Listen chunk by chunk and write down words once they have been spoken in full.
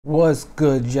What's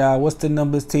good, y'all? What's the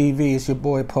numbers TV? It's your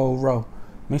boy Poe Rowe.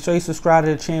 Make sure you subscribe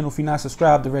to the channel if you're not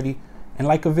subscribed already, and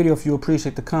like a video if you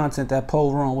appreciate the content that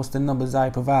Poe Rowe and What's the Numbers I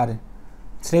provided.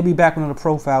 Today we back with another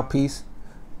profile piece.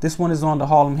 This one is on the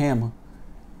Harlem Hammer.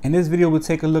 In this video we'll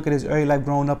take a look at his early life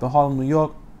growing up in Harlem, New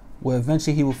York, where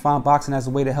eventually he will find boxing as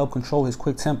a way to help control his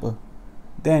quick temper.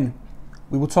 Then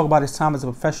we will talk about his time as a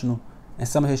professional and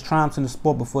some of his triumphs in the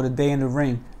sport before the day in the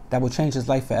ring that will change his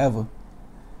life forever.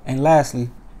 And lastly,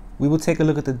 we will take a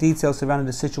look at the details surrounding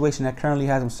the situation that currently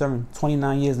has him serving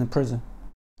 29 years in prison.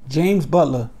 James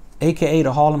Butler, aka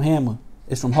the Harlem Hammer,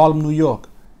 is from Harlem, New York,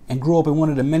 and grew up in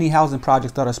one of the many housing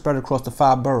projects that are spread across the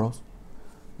 5 boroughs.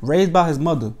 Raised by his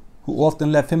mother, who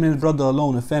often left him and his brother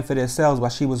alone to fend for themselves while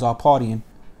she was out partying,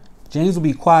 James would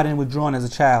be quiet and withdrawn as a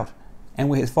child, and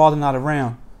with his father not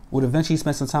around, would eventually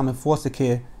spend some time in foster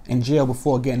care and jail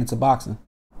before getting into boxing.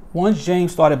 Once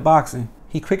James started boxing,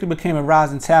 he quickly became a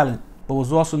rising talent, but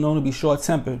was also known to be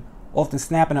short-tempered, often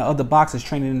snapping at other boxers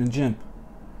training in the gym.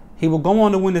 He would go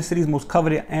on to win the city's most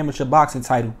coveted amateur boxing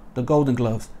title, the Golden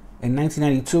Gloves, in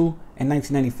 1992 and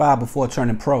 1995 before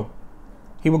turning pro.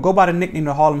 He would go by the nickname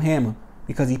the Harlem Hammer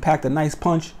because he packed a nice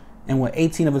punch and won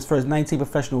 18 of his first 19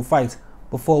 professional fights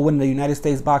before winning the United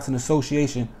States Boxing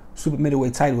Association super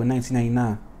middleweight title in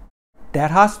 1999.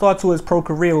 That hot start to his pro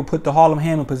career would put the Harlem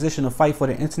Hammer in position to fight for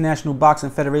the International Boxing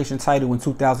Federation title in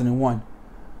 2001.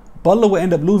 Butler would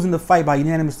end up losing the fight by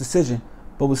unanimous decision,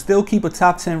 but would still keep a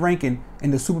top 10 ranking in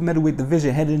the super middleweight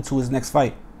division headed into his next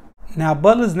fight. Now,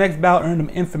 Butler's next bout earned him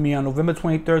infamy on November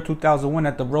 23, 2001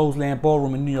 at the Roseland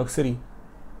Ballroom in New York City.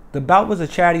 The bout was a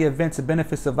charity event to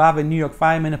benefit surviving New York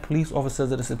firemen and police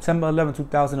officers of the September 11,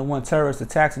 2001 terrorist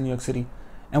attacks in New York City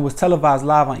and was televised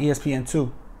live on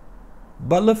ESPN2.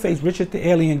 Butler faced Richard the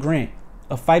Alien Grant,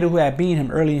 a fighter who had beaten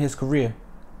him early in his career.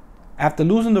 After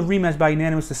losing the rematch by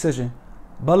unanimous decision,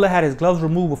 Butler had his gloves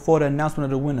removed before the announcement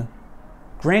of the winner.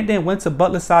 Grant then went to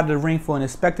Butler's side of the ring for an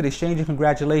expected exchange of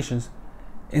congratulations.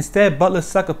 Instead, Butler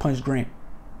sucker punched Grant,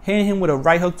 hitting him with a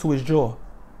right hook to his jaw.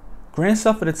 Grant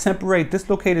suffered a temporary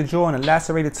dislocated jaw and a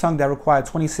lacerated tongue that required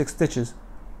 26 stitches.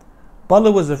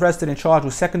 Butler was arrested and charged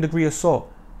with second-degree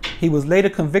assault. He was later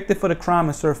convicted for the crime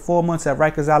and served 4 months at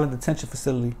Rikers Island Detention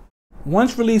Facility.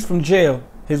 Once released from jail,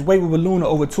 his weight would balloon to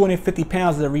over 250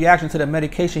 pounds as a reaction to the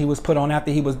medication he was put on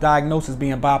after he was diagnosed as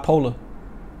being bipolar.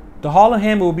 The Harlem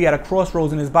Hammer would be at a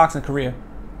crossroads in his boxing career,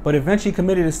 but eventually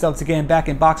committed himself to getting back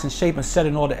in boxing shape and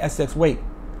shedding all the excess weight.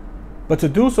 But to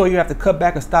do so, he would have to cut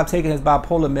back and stop taking his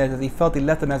bipolar meds as he felt he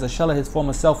left him as a shell of his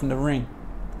former self in the ring.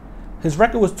 His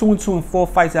record was 2-2 in 4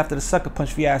 fights after the sucker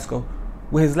punch fiasco,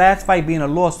 with his last fight being a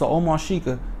loss to Omar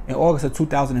Sheikha in August of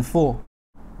 2004.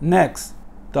 Next,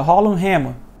 the Harlem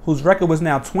Hammer, whose record was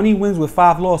now 20 wins with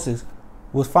 5 losses,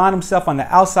 would find himself on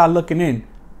the outside looking in,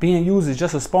 being used as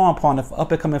just a sparring partner for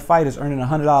up-and-coming fighters earning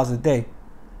 $100 a day.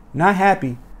 Not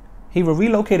happy, he would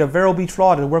relocate to Vero Beach,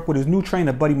 Florida to work with his new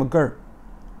trainer, Buddy McGirt.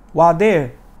 While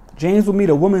there, James would meet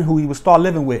a woman who he would start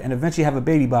living with and eventually have a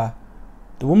baby by.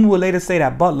 The woman would later say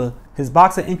that Butler, his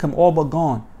boxing income all but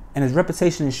gone, and his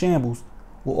reputation in shambles,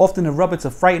 will often erupt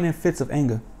into frightening fits of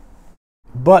anger.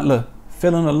 Butler,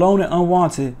 feeling alone and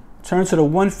unwanted, turned to the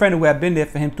one friend who had been there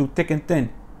for him through thick and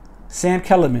thin, Sam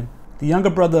Kellerman, the younger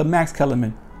brother of Max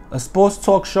Kellerman, a sports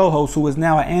talk show host who is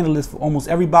now an analyst for almost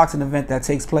every boxing event that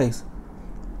takes place.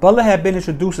 Butler had been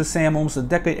introduced to Sam almost a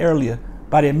decade earlier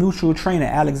by their mutual trainer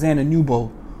Alexander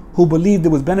Newbold, who believed it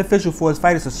was beneficial for his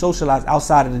fighters to socialize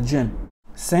outside of the gym.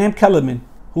 Sam Kellerman,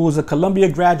 who was a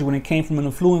Columbia graduate and came from an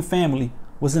affluent family,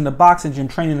 was in the boxing gym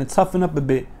training to toughen up a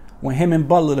bit when him and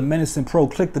Butler, the menacing pro,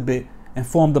 clicked a bit and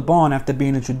formed a bond after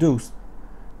being introduced.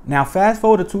 Now fast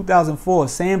forward to 2004,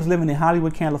 Sam's living in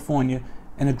Hollywood, California,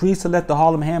 and agrees to let the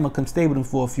Harlem Hammer come stay with him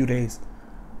for a few days.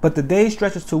 But the day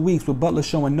stretches to weeks with Butler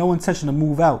showing no intention to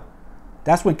move out.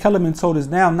 That's when Kellerman told his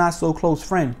now not so close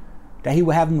friend that he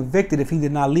would have him evicted if he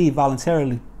did not leave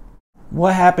voluntarily.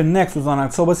 What happened next was on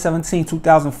October 17,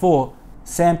 2004,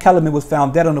 Sam Kellerman was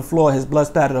found dead on the floor of his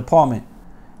blood-splattered apartment.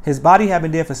 His body had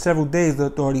been there for several days, the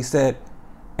authorities said,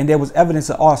 and there was evidence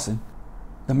of arson.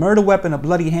 The murder weapon, a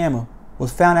bloody hammer,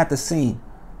 was found at the scene.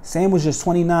 Sam was just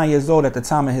 29 years old at the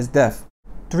time of his death.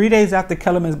 3 days after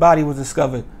Kellerman's body was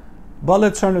discovered, Butler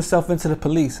turned himself into the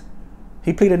police.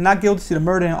 He pleaded not guilty to the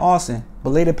murder and arson, but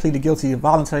later pleaded guilty to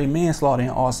voluntary manslaughter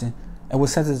and arson, and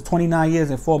was sentenced to 29 years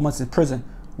and 4 months in prison,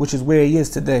 which is where he is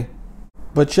today.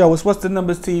 But yo, it's What's the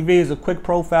Numbers TV is a quick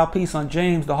profile piece on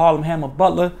James the Harlem Hammer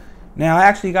Butler. Now I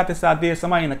actually got this idea,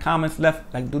 somebody in the comments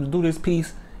left like do this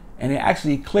piece, and it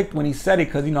actually clicked when he said it,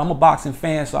 because you know I'm a boxing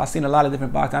fan, so I've seen a lot of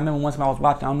different boxing. I remember once when I was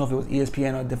watching, I don't know if it was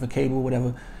ESPN or a different cable or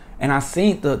whatever, And I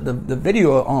seen the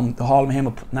video of the Harlem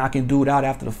Hammer knocking dude out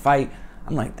after the fight.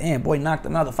 I'm like, damn, boy knocked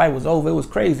him out. The fight was over. It was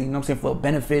crazy. You know what I'm saying? For a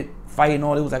benefit fight and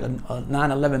all. It was like a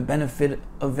 9/11 benefit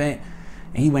event.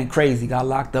 And he went crazy. Got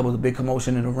locked up. It was a big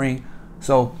commotion in the ring.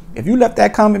 So if you left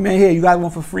that comment, man, here, you got one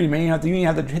for free, man. You ain't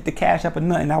have to hit the cash app or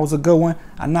nothing. That was a good one.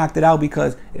 I knocked it out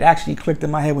because it actually clicked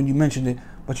in my head when you mentioned it.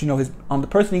 But you know, the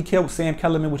person he killed was Sam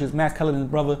Kellerman, which is Max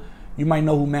Kellerman's brother. You might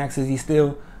know who Max is. He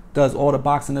still does all the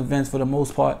boxing events for the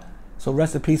most part. So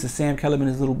rest in peace to Sam Kellerman,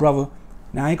 his little brother.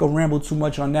 Now, I ain't gonna ramble too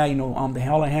much on that. You know, the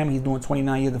Harlem Hammer, he's doing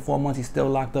 29 years and 4 months. He's still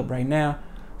locked up right now.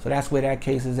 So that's where that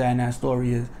case is at and that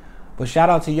story is. But shout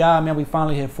out to y'all, man. We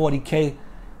finally hit 40K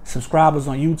subscribers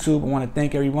on YouTube. I want to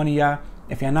thank every one of y'all.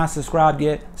 If you're not subscribed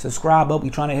yet, subscribe up. We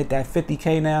trying to hit that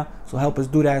 50K now. So help us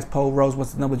do that. As Poe Rose,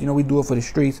 what's the numbers? You know, we do it for the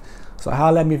streets. So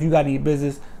holler at me if you got any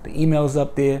business. The email's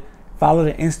up there. Follow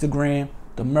the Instagram,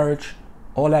 the merch,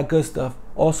 all that good stuff.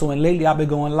 Also, and lately I've been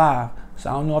going live. So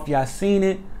I don't know if y'all seen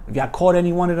it, if y'all caught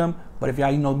any one of them, but if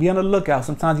y'all, you know, be on the lookout.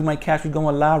 Sometimes you might catch me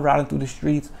going live, riding through the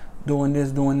streets, doing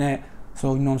this, doing that.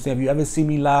 So, you know what I'm saying? If you ever see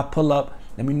me live, pull up.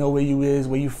 Let me know where you is,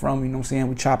 where you from, you know what I'm saying?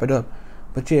 We chop it up.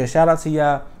 But yeah, shout out to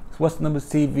y'all. It's What's the Numbers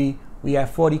TV. We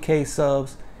at 40K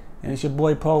subs. And it's your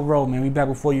boy Poe Rose, man. We back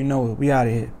before you know it. We out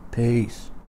of here. Peace.